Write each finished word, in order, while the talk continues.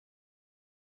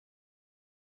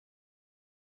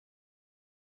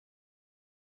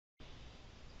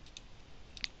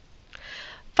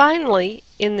Finally,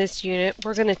 in this unit,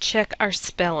 we're going to check our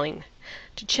spelling.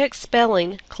 To check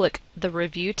spelling, click the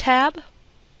Review tab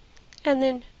and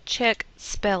then check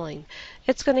Spelling.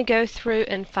 It's going to go through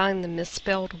and find the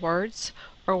misspelled words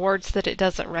or words that it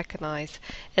doesn't recognize.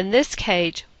 In this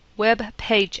case, Web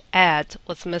Page Ads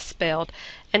was misspelled,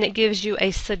 and it gives you a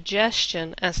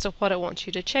suggestion as to what it wants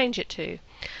you to change it to.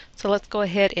 So let's go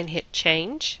ahead and hit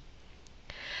Change.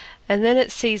 And then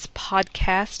it sees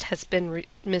Podcast has been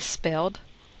misspelled.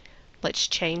 Let's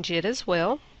change it as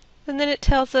well. And then it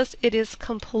tells us it is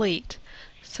complete.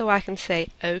 So I can say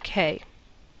OK.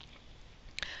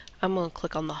 I'm going to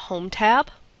click on the Home tab.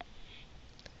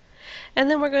 And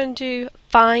then we're going to do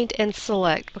Find and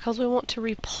Select because we want to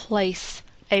replace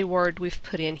a word we've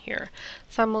put in here.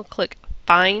 So I'm going to click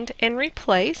Find and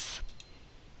Replace.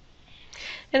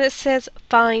 And it says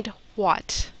Find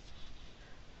What?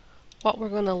 What we're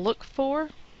going to look for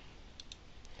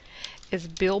is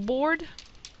Billboard.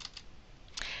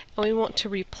 And we want to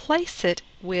replace it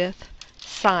with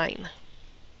Sign.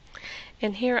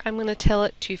 And here I'm going to tell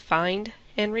it to find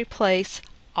and replace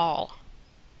all.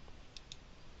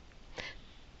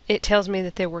 It tells me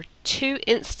that there were 2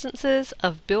 instances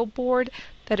of Billboard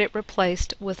that it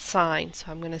replaced with Sign. So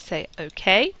I'm going to say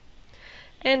OK.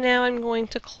 And now I'm going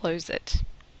to close it.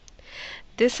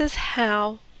 This is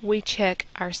how we check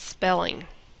our spelling,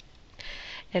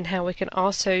 and how we can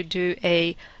also do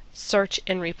a search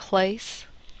and replace,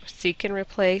 or seek and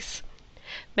replace.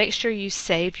 Make sure you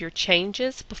save your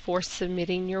changes before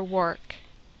submitting your work.